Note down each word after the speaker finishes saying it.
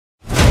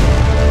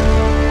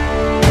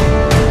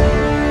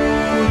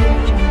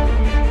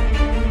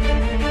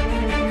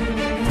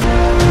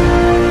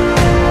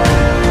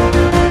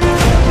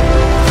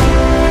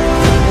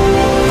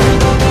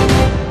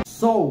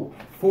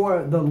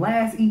for the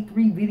last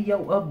E3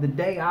 video of the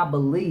day, I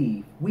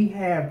believe, we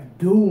have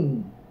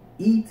Doom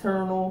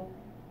Eternal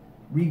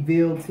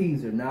reveal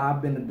teaser. Now,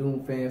 I've been a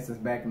Doom fan since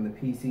back in the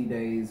PC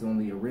days on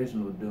the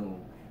original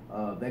Doom.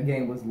 That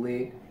game was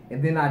lit.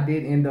 And then I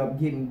did end up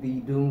getting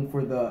the Doom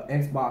for the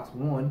Xbox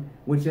One,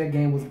 which that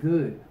game was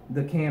good.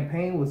 The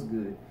campaign was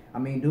good. I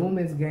mean, Doom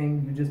is a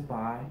game you just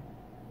buy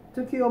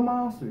to kill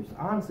monsters.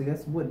 Honestly,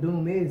 that's what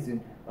Doom is.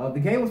 And the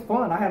game was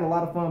fun. I had a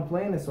lot of fun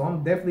playing it, so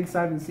I'm definitely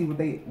excited to see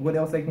what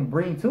else they can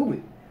bring to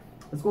it.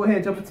 Let's go ahead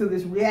and jump into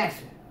this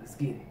reaction. Let's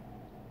get it.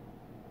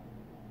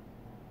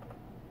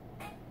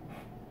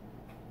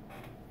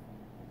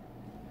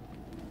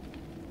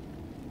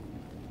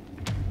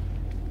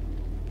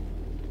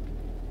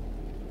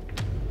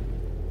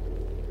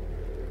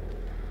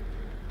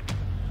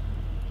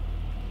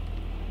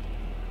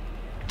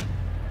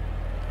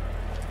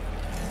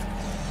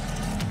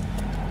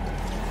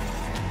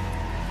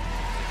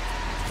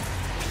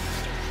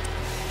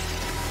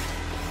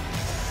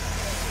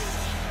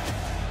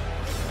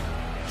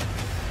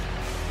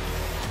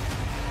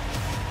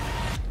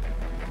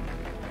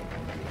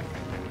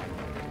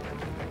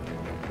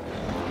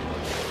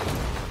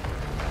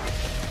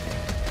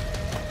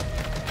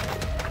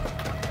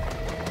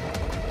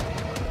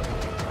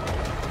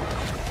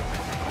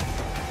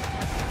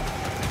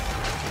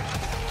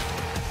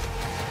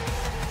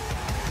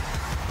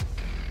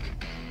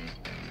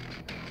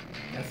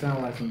 That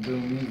sounds like some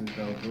Doom music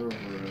though, for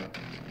real.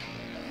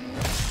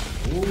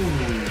 Ooh.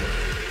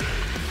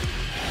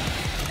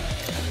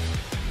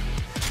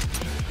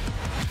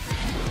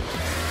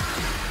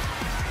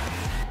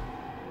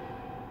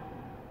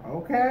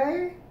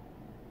 Okay.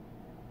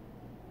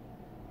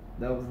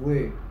 That was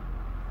lit.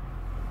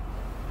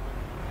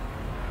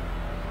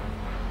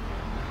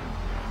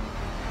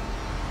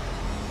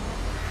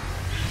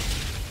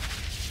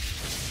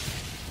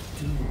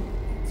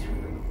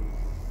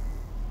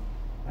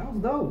 That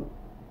was dope.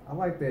 I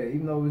like that.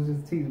 Even though it was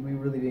just a teaser, we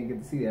really didn't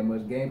get to see that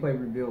much. Gameplay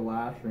reveal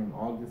live stream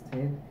August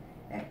 10th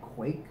at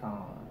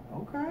QuakeCon.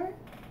 Okay.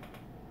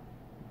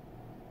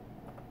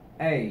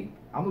 Hey,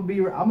 I'm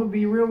gonna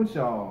be real with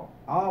y'all.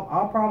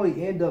 I'll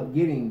probably end up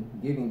getting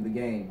the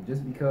game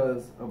just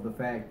because of the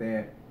fact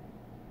that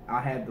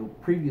I had the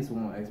previous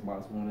one on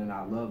Xbox One and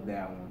I love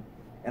that one.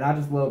 And I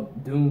just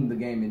love Doom the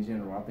game in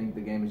general. I think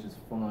the game is just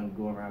fun,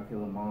 going around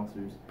killing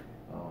monsters.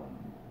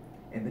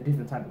 And the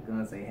different type of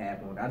guns they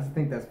have on. I just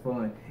think that's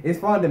fun. It's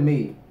fun to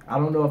me. I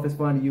don't know if it's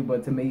fun to you,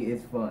 but to me,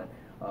 it's fun.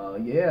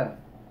 Yeah.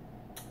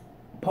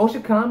 Post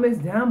your comments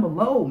down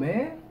below,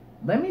 man.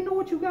 Let me know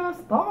what you guys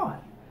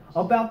thought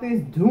about this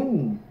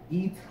Doom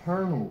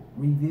Eternal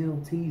reveal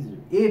teaser.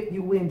 If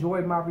you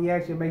enjoyed my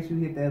reaction, make sure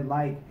you hit that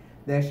like,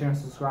 that share, and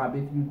subscribe.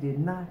 If you did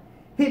not,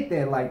 hit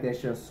that like, that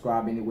share,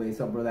 subscribe anyway.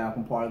 So, brother,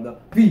 I'm part of the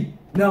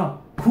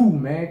PhenomCrew,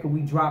 man, because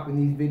we dropping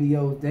these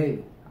videos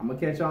daily. I'm going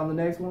to catch y'all on the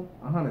next one.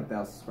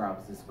 100,000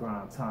 subscribers. It's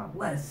grind time.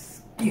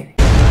 Let's get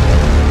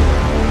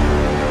it.